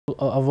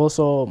I've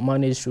also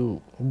managed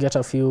to get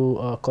a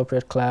few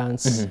corporate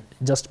clients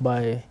just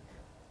by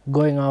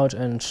going out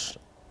and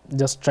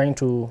just trying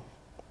to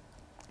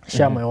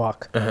share my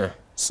work.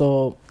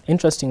 So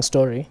interesting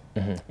story.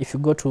 If you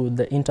go to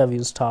the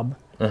interviews tab,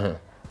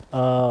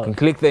 and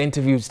click the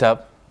interviews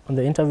tab. On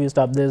the interviews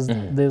tab, there's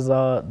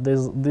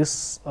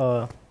this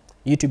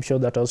YouTube show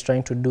that I was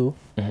trying to do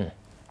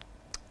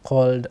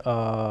called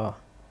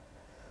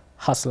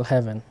Hustle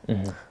Heaven.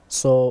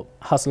 So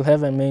Hustle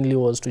Heaven mainly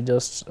was to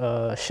just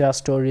share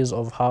stories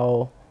of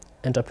how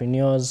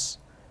entrepreneurs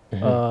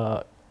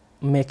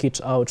make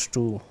it out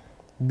to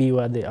be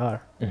where they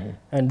are.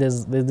 And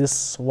there's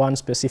this one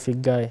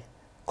specific guy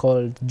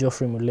called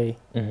Geoffrey Muley.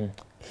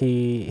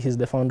 He's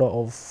the founder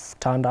of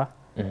Tanda,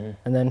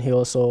 and then he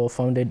also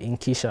founded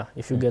Inkisha,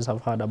 if you guys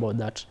have heard about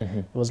that.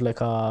 It was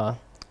like a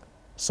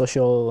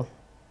social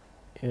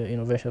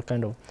innovation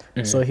kind of.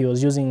 So he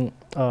was using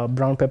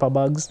brown paper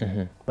bags,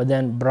 but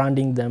then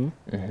branding them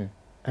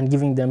and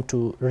giving them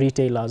to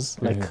retailers,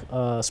 like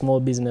small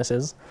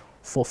businesses,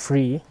 for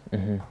free,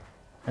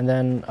 and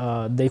then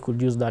they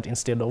could use that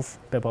instead of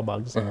paper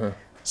bags.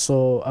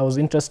 So I was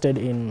interested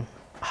in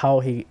how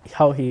he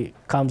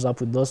comes up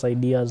with those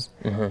ideas,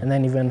 and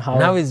then even how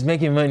now he's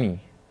making money.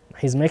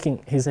 He's making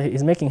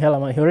hella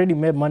money. He already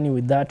made money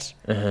with that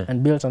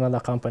and built another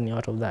company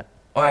out of that.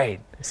 All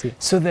right. See.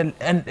 So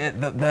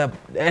the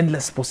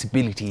endless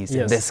possibilities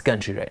in this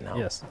country right now.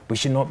 Yes. We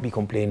should not be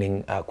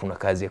complaining kuna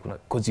kazi,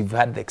 because you've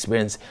had the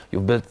experience,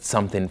 you've built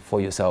something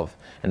for yourself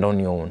and on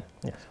your own.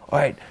 Yes. All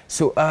right.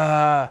 So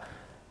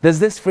there's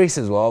this phrase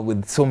as well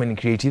with so many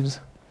creatives.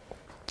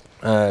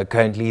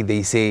 Currently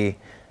they say,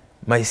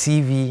 my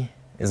CV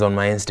is on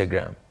my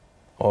Instagram,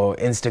 or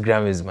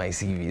Instagram is my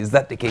CV. Is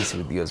that the case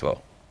with you as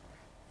well?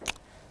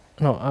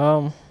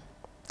 No,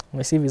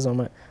 my CV is on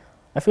my...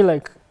 I feel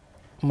like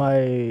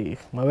my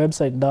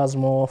website does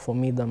more for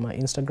me than my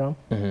Instagram.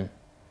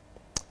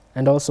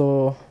 And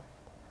also,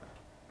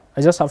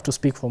 I just have to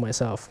speak for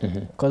myself,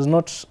 because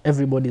not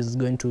everybody is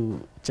going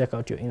to check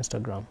out your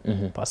Instagram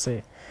per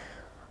se,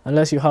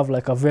 unless you have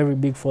like a very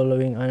big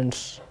following. And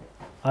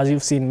as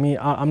you've seen me,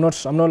 I'm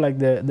not like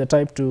the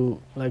type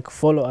to like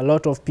follow a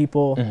lot of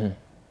people,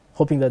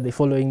 hoping that they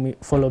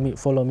follow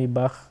me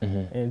back,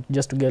 and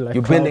just to get like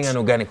you're building an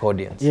organic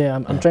audience. Yeah,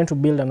 I'm trying to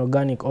build an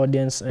organic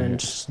audience and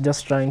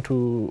just trying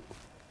to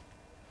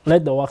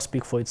let the work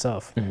speak for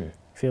itself.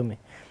 Feel me?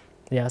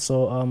 Yeah.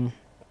 So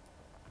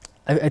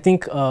I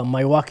think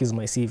my work is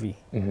my CV.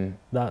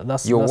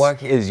 That's your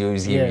work is your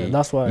CV. Yeah,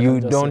 that's why you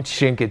don't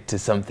shrink it to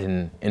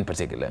something in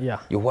particular. Yeah.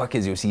 Your work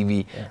is your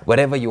CV. Yeah.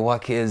 Whatever your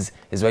work is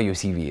where your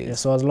CV is. Yeah,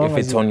 so as long if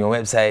as it's on your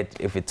website,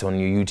 if it's on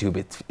your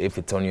YouTube, if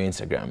it's on your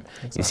Instagram,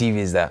 exactly. Your CV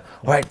is there.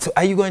 Yeah. All right. So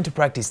are you going to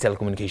practice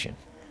telecommunication?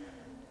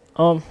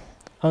 I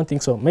don't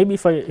think so. Maybe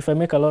if I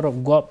make a lot of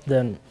guap,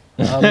 then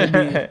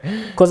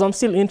because I'm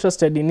still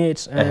interested in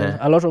it, and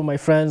a lot of my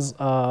friends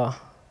are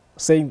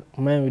saying,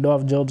 man, we don't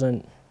have jobs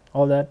and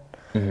all that.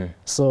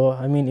 So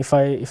I mean, if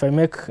I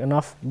make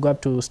enough guap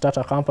to start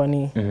a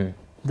company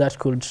that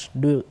could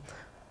do,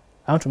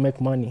 I want to make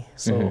money.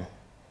 So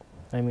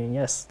I mean,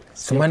 yes.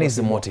 So money is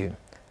the motive.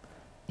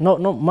 No,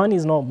 money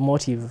is not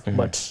motive,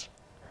 but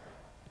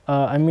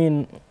I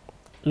mean,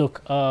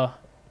 look,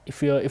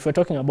 if you're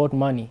talking about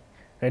money,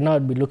 right now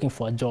I'd be looking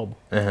for a job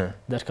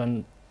that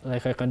can,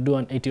 like, I can do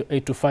an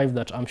 8 to 5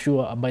 that I'm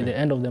sure by the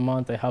end of the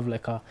month I have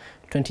like a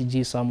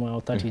 20G somewhere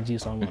or 30G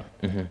somewhere.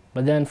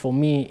 But then for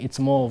me, it's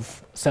more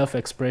of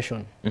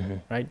self-expression,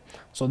 right?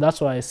 So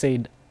that's why I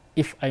said,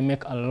 if I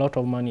make a lot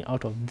of money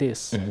out of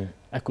this,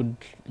 I could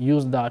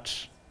use that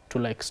to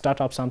like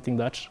start up something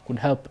that could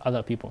help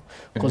other people.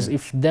 Because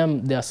if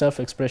their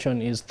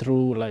self-expression is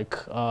through like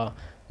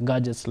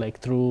gadgets, like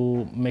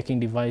through making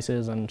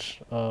devices and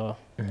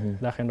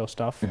that kind of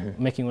stuff,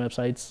 making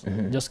websites,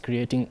 just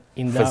creating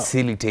in that.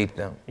 Facilitate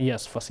them.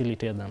 Yes,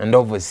 facilitate them. And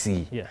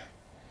oversee. Yeah.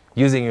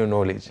 Using your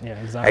knowledge.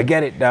 Yeah, exactly. I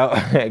get it now.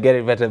 I get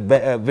it better.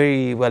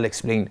 Very well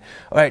explained.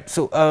 All right.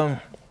 So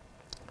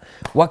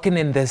working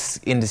in this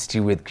industry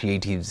with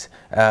creatives,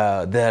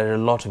 there are a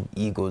lot of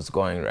egos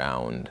going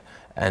around,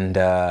 and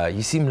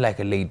you seem like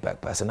a laid-back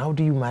person. How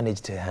do you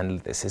manage to handle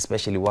this,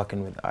 especially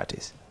working with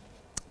artists?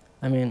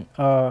 I mean,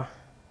 the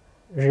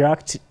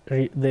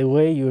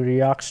way you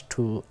react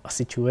to a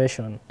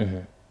situation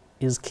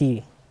is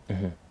key.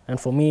 And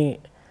for me,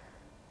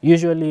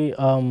 usually,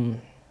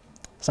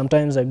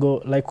 sometimes I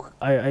go, like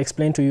I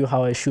explained to you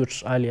how I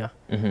shoot earlier.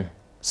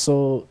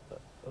 So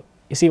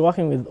you see,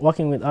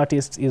 working with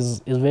artists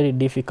is very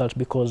difficult,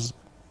 because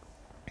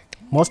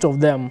most of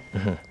them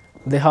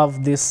they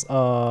have this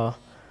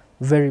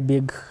very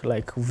big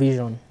like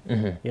vision.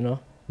 You know,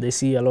 they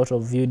see a lot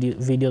of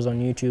videos on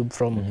YouTube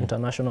from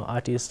international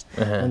artists,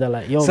 and they're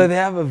like, yo. So they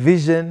have a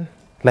vision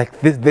like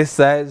this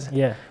size,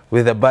 yeah,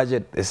 with a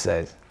budget this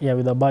size. Yeah,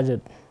 with a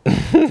budget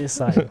this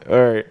size.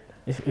 All right.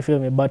 If you feel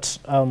me, but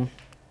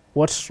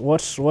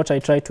what I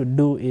try to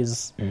do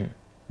is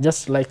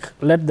just like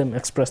let them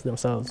express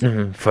themselves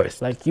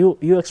first. Like you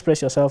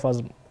express yourself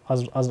as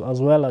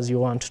well as you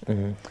want.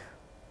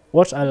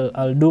 What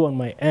I'll do on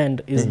my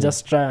end is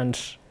just try and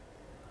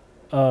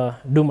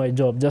do my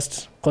job,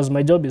 just because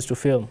my job is to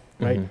film,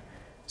 right?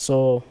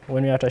 So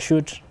when you're at a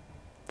shoot,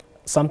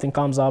 something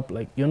comes up,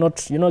 like you're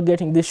not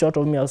getting this shot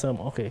of me, I'll say,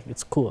 okay,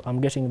 it's cool,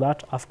 I'm getting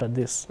that after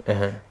this.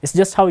 It's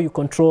just how you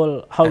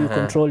control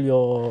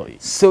your...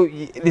 So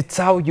it's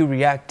how you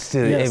react to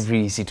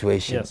every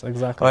situation. Yes,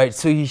 exactly. All right,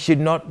 so you should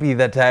not be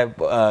the type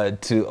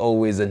to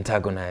always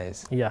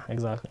antagonize. Yeah,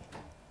 exactly.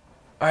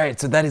 All right,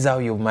 so that is how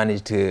you've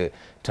managed to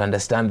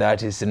understand the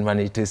artist and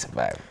manage to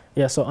survive.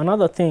 Yeah, so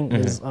another thing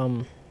is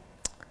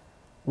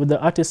with the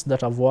artists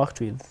that I've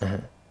worked with,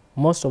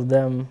 most of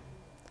them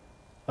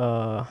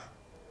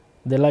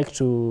they like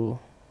to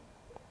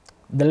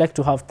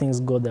have things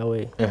go their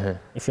way.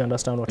 If you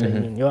understand what I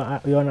mean. You're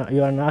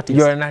an artist.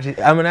 You're an artist.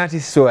 I'm an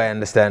artist, so I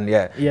understand.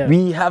 Yeah.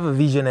 We have a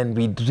vision, and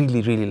we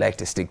really like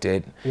to stick to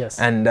it. Yes.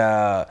 And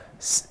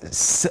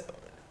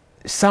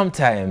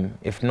sometime,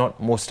 if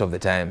not most of the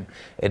time,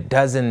 it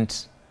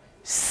doesn't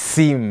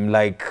seem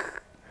like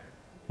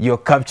you're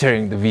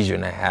capturing the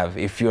vision I have.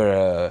 If you're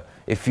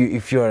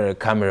a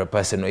camera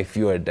person, or if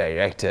you're a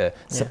director,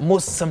 so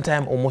most of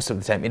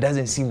the time, it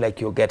doesn't seem like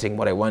you're getting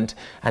what I want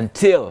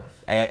until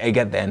I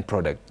get the end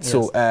product. Yes.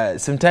 So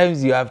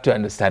sometimes you have to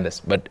understand us,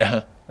 but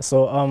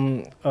so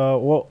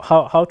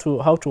how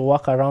to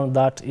work around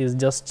that is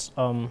just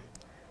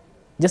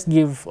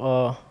give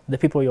the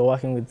people you're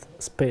working with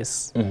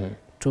space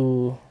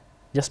to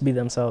just be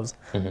themselves.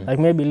 Like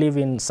maybe live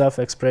in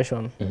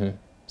self-expression.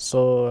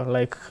 So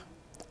like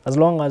as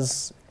long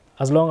as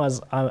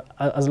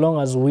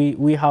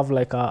we have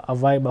like a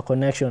vibe, a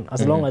connection,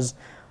 as long as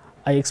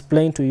I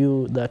explain to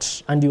you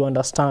that and you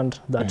understand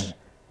that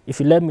if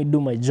you let me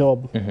do my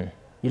job,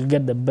 you'll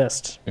get the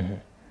best.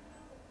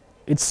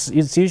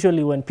 It's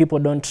usually when people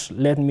don't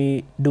let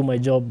me do my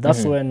job,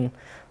 that's when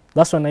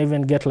I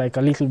even get like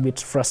a little bit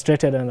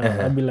frustrated, and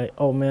I'll be like,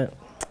 oh man,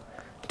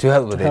 to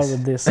hell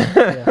with this.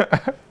 Yeah.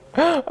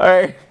 All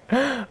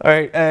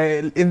right.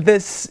 In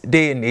this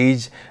day and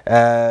age,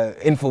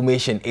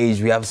 information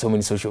age, we have so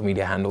many social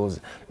media handles,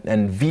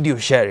 and video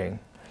sharing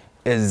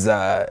is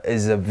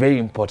a very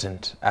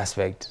important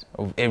aspect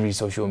of every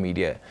social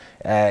media.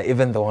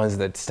 Even the ones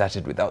that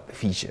started without the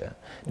feature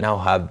now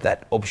have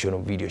that option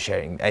of video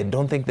sharing. I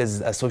don't think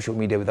there's a social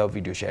media without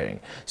video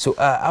sharing. So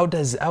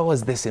how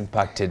has this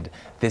impacted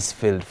this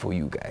field for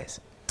you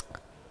guys?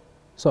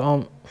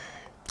 So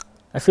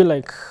I feel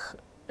like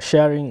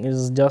sharing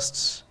is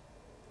just,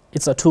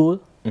 it's a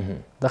tool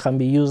that can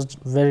be used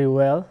very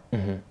well,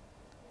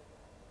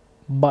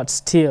 but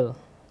still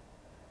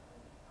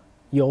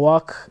your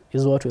work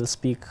is what will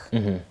speak.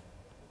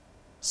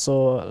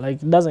 So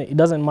like it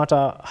doesn't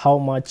matter how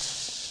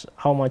much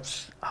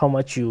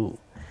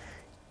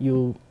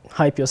you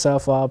hype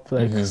yourself up,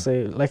 like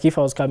say, like if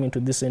I was coming to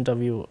this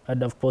interview,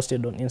 I'd have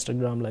posted on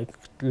Instagram, like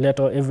let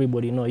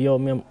everybody know, yo,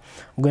 I'm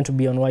going to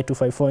be on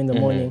Y254 in the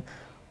morning.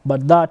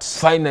 But that's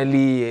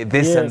finally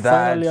this and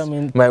that. Finally, I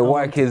mean, my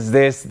work is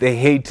this. The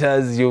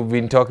haters, you've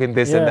been talking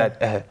this and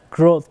that.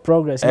 Growth,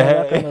 progress,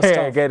 that kind of stuff.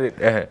 I get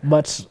it.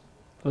 But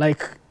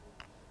like,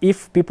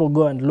 if people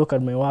go and look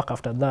at my work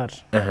after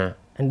that,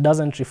 and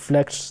doesn't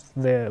reflect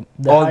the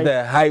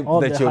hype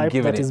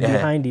that is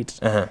behind it,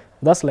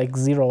 that's like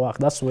zero work.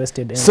 That's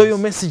wasted energy. So your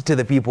message to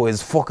the people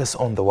is focus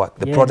on the work.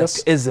 The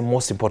product is the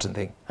most important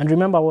thing. And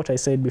remember what I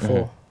said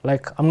before.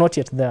 Like, I'm not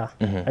yet there.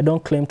 I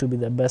don't claim to be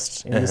the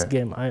best in this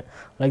game.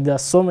 Like, there are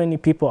so many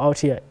people out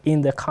here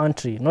in the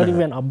country, not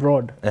even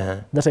abroad,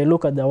 that I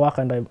look at their work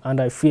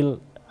and I feel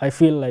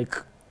like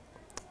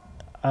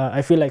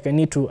I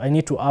need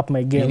to up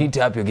my game. You need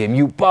to up your game.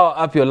 You power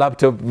up your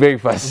laptop very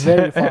fast.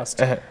 Very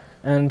fast.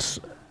 And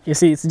you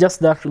see, it's just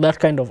that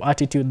kind of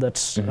attitude that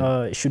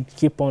should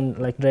keep on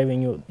like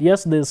driving you.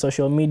 Yes, there's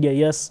social media.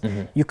 Yes,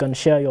 you can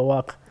share your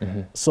work.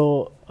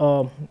 So.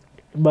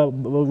 But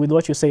with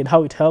what you said,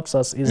 how it helps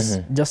us is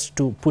just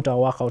to put our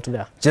work out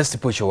there. Just to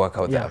put your work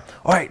out there.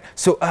 All right.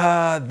 So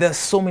there's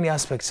so many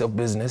aspects of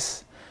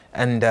business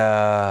and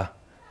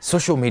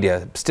social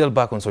media. Still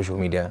back on social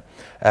media.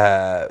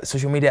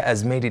 Social media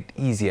has made it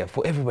easier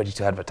for everybody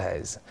to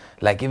advertise.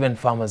 Like even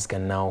farmers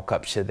can now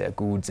capture their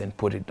goods and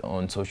put it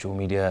on social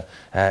media.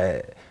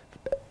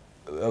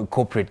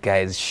 Corporate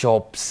guys,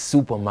 shops,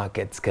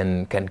 supermarkets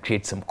can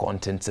create some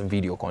content, some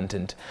video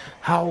content.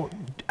 How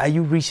are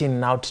you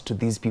reaching out to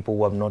these people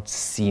who have not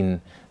seen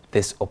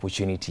this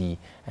opportunity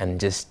and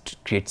just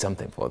create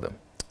something for them?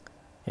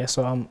 Yeah,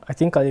 so I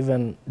think I'll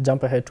even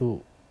jump ahead to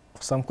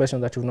some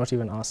questions that you've not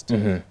even asked.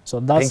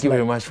 So that's thank you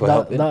very much for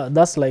helping.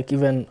 That's like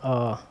even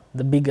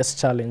the biggest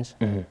challenge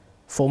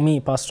for me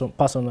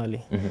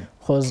personally,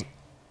 because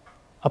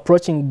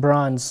approaching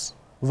brands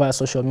via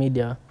social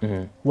media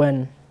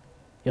when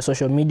your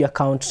social media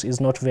count is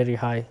not very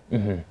high,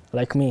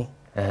 like me.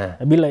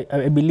 I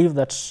believe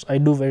that I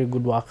do very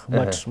good work,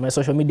 but my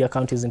social media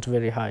account isn't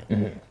very high.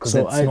 Because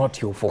so it's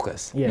not your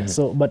focus. Yeah,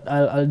 so, but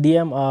I'll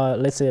DM,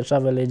 let's say a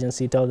travel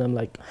agency, tell them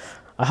like,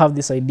 I have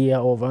this idea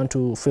of I want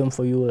to film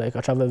for you like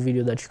a travel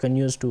video that you can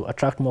use to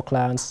attract more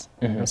clients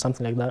and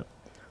something like that.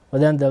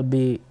 But then they'll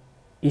be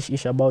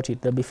ish about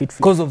it. They'll be fit.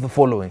 Because of the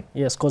following.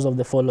 Yes, because of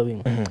the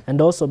following. And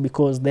also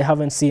because they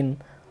haven't seen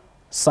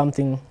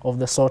something of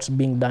the sort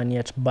being done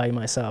yet by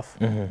myself.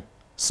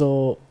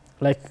 So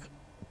like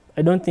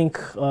I don't think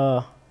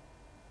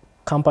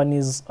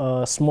companies,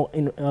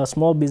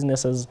 small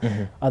businesses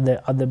are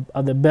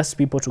the best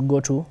people to go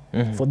to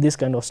for this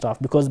kind of stuff,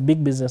 because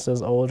big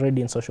businesses are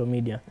already in social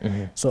media.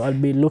 So I'll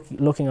be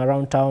looking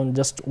around town,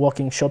 just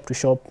walking shop to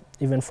shop,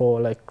 even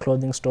for like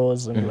clothing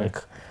stores and like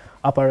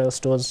apparel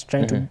stores,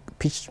 trying to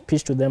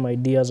pitch to them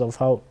ideas of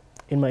how.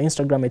 In my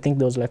Instagram, I think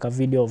there was like a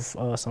video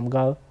of some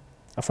girl,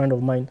 a friend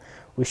of mine.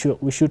 We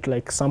shoot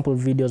like sample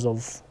videos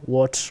of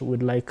what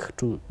we'd like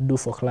to do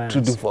for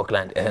clients.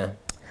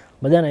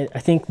 But then I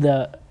think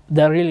they're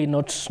really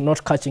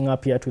not catching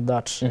up yet with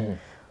that.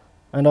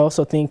 And I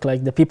also think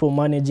like the people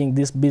managing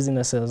these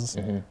businesses,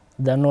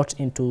 they're not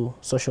into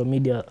social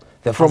media.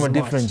 They're from a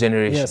different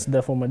generation. Yes,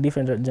 they're from a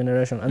different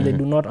generation, and they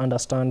do not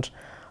understand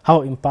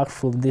how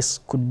impactful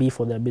this could be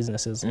for their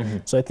businesses.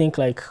 So I think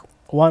like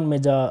one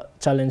major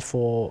challenge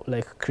for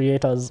like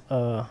creators,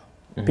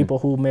 people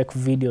who make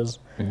videos,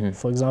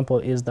 for example,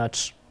 is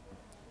that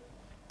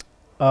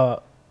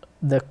the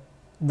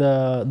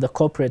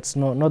corporates,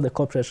 not the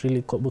corporates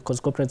really,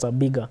 because corporates are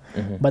bigger,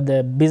 but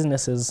the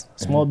businesses,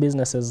 small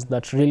businesses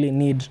that really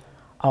need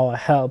our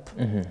help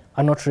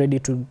are not ready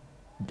to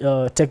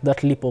take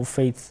that leap of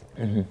faith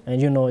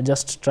and, you know,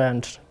 just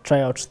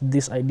try out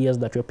these ideas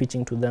that you're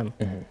pitching to them.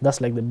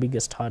 That's like the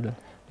biggest hurdle.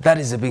 That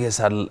is the biggest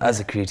hurdle as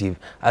a creative,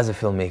 as a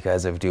filmmaker,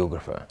 as a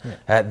videographer.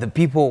 The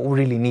people who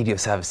really need your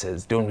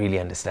services don't really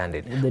understand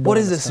it. What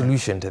is the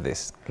solution to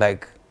this?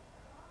 Like,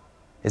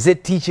 is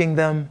it teaching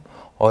them,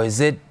 or is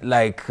it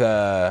like...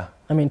 I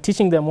mean,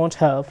 teaching them won't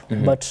help,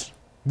 but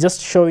just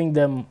showing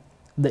them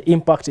the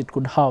impact it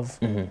could have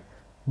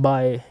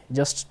by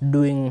just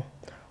doing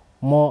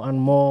more and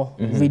more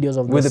videos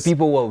of this. With the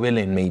people who are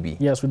willing, maybe.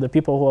 Yes, with the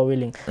people who are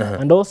willing.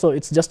 And also,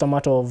 it's just a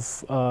matter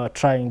of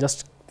trying,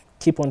 just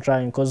keep on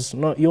trying, because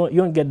you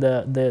won't get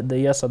the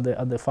yes at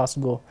the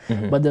first go.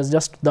 But there's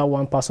just that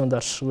one person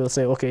that will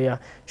say, okay, yeah,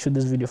 shoot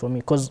this video for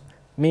me. Because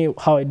me,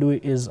 how I do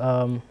it is,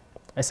 I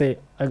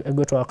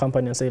go to a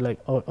company and say like,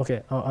 oh,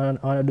 okay, I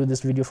want to do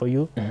this video for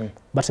you.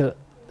 But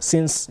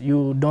since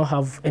you don't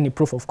have any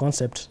proof of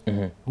concept,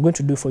 I'm going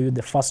to do for you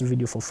the first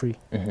video for free.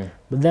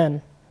 But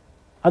then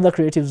other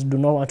creatives do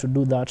not want to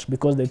do that,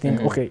 because they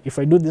think, okay, if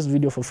I do this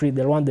video for free,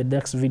 they'll want the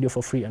next video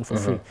for free and for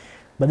free.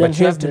 But then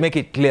you have to make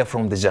it clear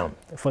from the jump.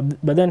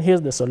 But then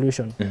here's the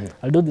solution.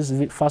 I'll do this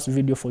first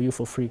video for you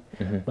for free.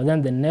 But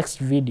then the next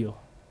video,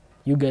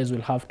 you guys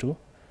will have to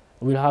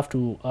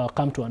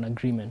come to an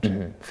agreement.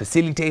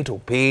 Facilitate or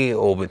pay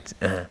or with...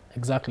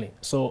 Exactly.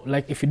 So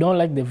like if you don't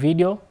like the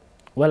video,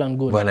 well and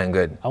good. Well and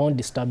good. I won't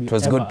disturb you. It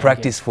was good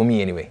practice for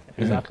me anyway.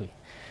 Exactly.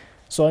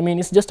 So I mean,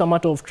 it's just a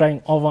matter of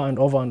trying over and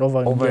over and over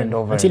again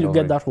until you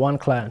get that one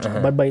client.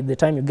 But by the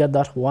time you get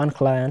that one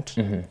client,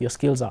 your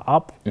skills are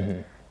up.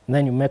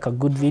 Then you make a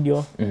good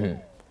video,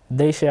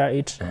 they share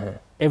it,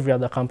 every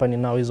other company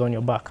now is on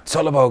your back. It's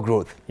all about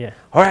growth. Yeah.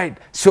 All right,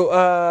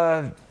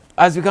 so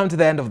as we come to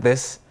the end of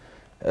this,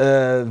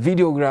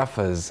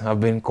 videographers have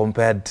been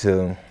compared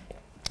to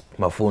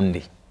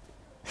mafundi.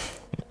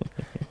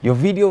 Your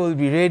video will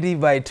be ready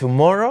by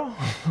tomorrow.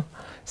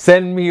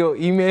 Send me your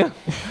email.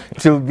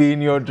 It will be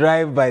in your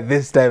drive by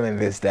this time and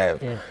this time.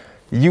 Yeah.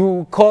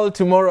 You call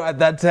tomorrow at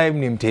that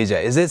time,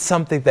 Nimteja. Is it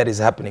something that is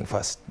happening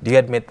first? Do you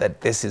admit that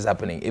this is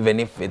happening,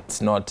 even if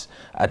it's not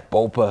at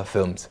Pauper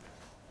Films?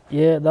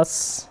 Yeah,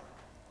 that's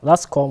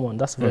common.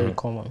 That's very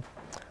common.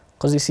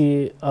 Because you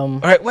see... all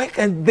right, why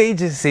can't they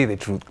just say the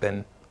truth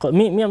then?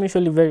 Me, I'm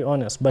usually very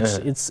honest, but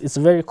it's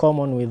very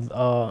common with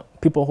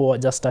people who are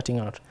just starting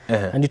out.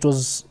 And it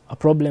was a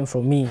problem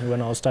for me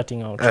when I was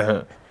starting out.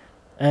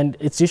 And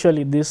it's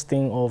usually this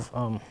thing of...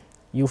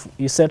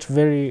 you set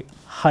very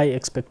high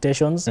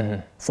expectations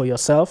for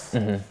yourself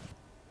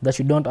that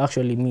you don't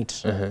actually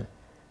meet.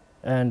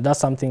 And that's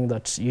something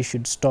that you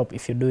should stop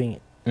if you're doing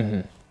it.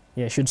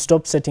 Yeah, you should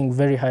stop setting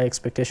very high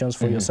expectations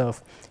for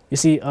yourself. You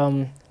see,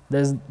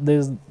 there's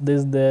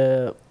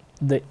the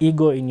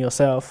ego in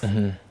yourself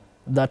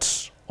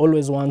that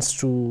always wants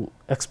to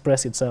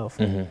express itself.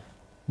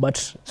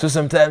 But so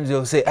sometimes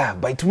you'll say,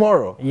 by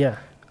tomorrow,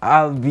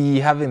 I'll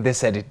be having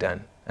this edit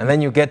done. And then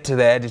you get to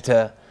the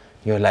editor,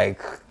 you're like...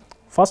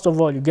 First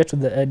of all, you get to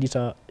the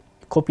editor,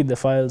 copy the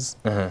files,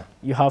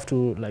 you have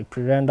to like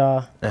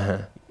pre-render,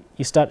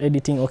 you start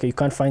editing, okay, you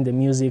can't find the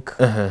music,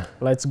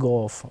 lights go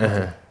off,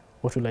 okay,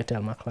 what will I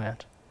tell my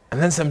client? And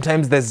then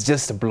sometimes there's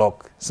just a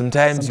block.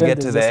 Sometimes you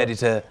get to the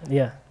editor,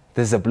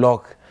 there's a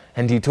block,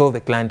 and you told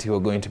the client you are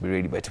going to be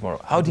ready by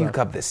tomorrow. How do you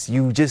cap this?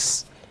 You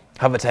just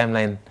have a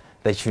timeline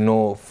that you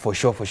know for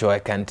sure I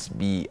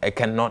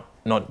cannot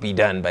not be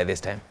done by this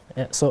time.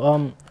 Yeah,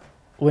 so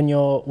when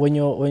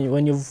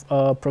you've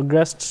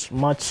progressed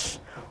much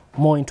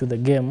more into the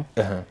game,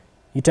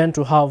 you tend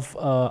to have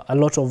a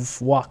lot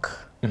of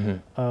work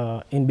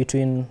in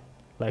between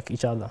like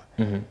each other.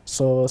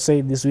 So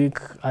say this week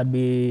I'd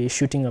be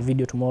shooting a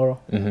video tomorrow,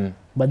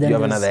 but then you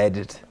have another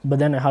edit. But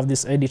then I have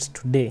this edit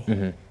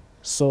today.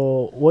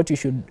 So what you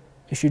should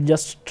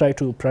just try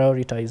to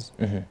prioritize,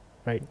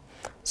 right?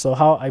 So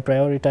how I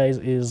prioritize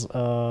is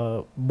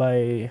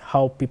by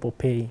how people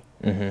pay.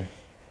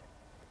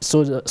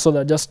 So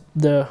that just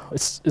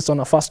it's on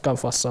a first come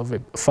first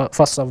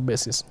serve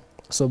basis.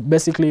 So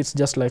basically it's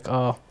just like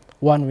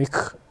 1 week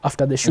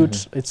after the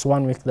shoot. It's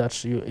 1 week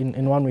that you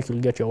in 1 week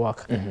you'll get your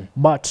work.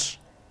 But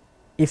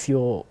if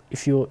you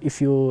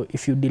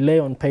delay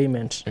on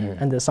payment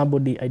and there's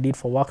somebody I did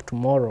for work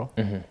tomorrow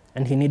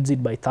and he needs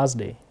it by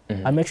Thursday,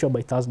 I make sure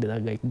by Thursday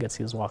that guy gets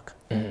his work.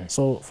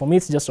 So for me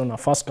it's just on a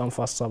first come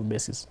first serve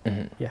basis.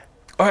 Yeah.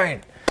 All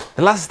right.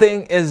 The last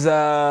thing is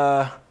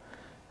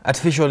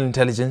artificial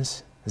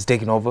intelligence is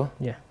taking over.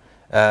 Yeah.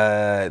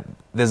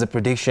 There's a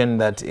prediction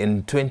that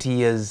in 20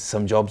 years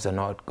some jobs are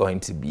not going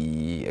to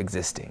be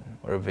existing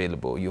or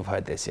available. You've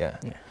heard this, yeah?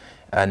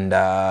 And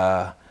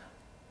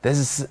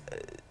there's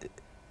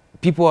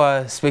people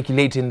are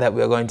speculating that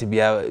we are going to be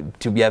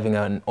having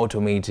an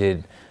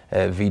automated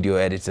video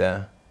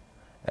editor,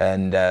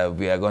 and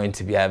we are going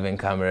to be having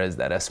cameras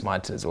that are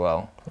smart as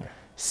well.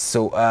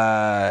 So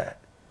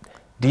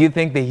do you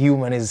think the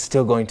human is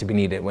still going to be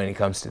needed when it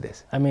comes to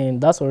this? I mean,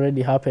 that's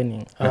already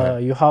happening.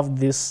 You have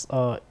this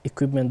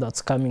equipment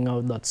that's coming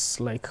out that's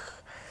like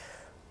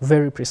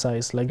very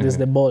precise. Like there's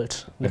the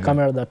Bolt, the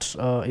camera that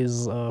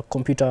is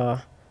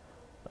computer.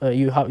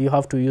 You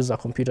have to use a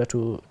computer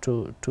to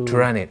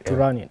run it.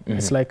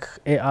 It's like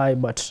AI,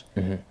 but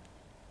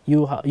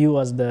you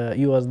as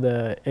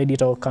the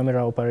editor or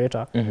camera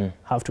operator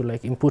have to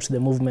like input the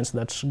movements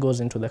that goes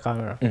into the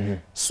camera.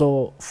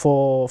 So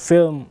for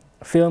film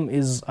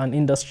is an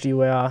industry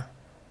where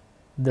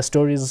the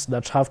stories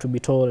that have to be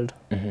told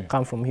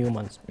come from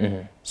humans.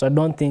 So I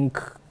don't think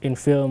in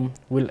film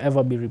will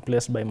ever be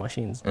replaced by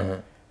machines,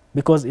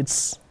 because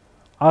it's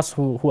us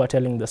who are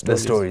telling the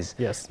stories. The stories.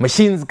 Yes.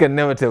 Machines can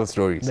never tell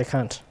stories. They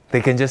can't.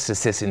 They can just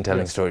assist in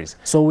telling stories.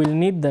 So we'll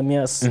need them,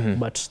 yes,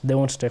 but they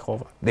won't take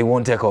over. They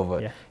won't take over.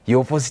 Yeah.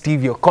 You're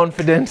positive, you're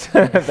confident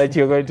that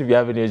you're going to be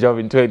having your job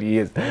in 20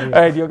 years. All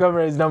right, your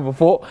camera is number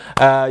 4.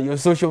 Your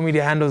social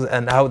media handles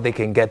and how they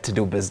can get to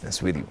do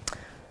business with you.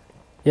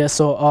 Yeah,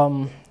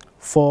 so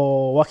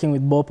for working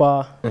with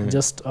BOPA,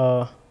 just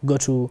go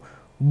to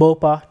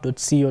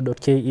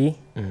bowpa.co.ke,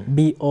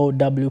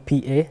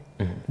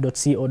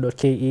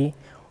 bowpa.co.ke,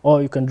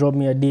 or you can drop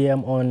me a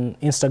DM on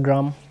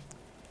Instagram,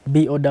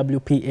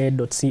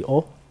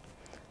 bowpa.co,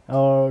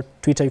 or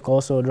Twitter. You can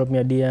also drop me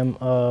a DM,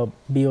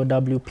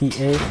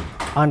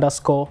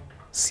 bowpa_co.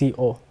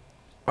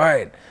 All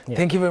right. Yeah.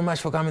 Thank you very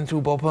much for coming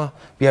through, Bopa.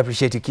 We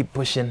appreciate you. Keep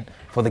pushing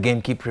for the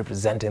game, keep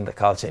representing the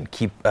culture, and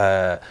keep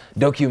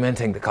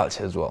documenting the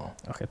culture as well.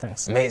 Okay,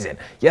 thanks. Amazing.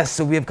 Yes,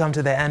 so we have come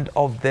to the end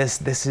of this.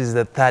 This is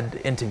the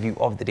 3rd interview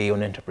of the day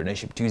on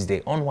Entrepreneurship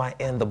Tuesday on Y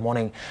in the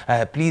Morning.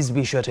 Please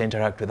be sure to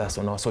interact with us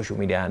on our social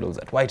media handles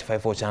at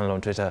Y254 channel on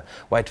Twitter,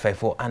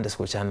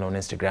 Y254_channel on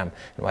Instagram,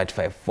 and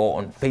Y254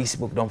 on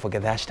Facebook. Don't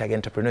forget the hashtag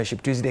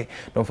Entrepreneurship Tuesday.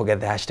 Don't forget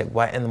the hashtag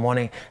Y in the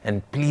Morning.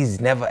 And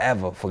please never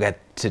ever forget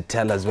to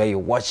tell us where you're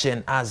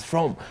watching us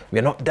from.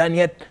 We're not done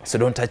yet, so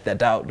don't touch that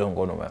dial. Don't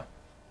go nowhere.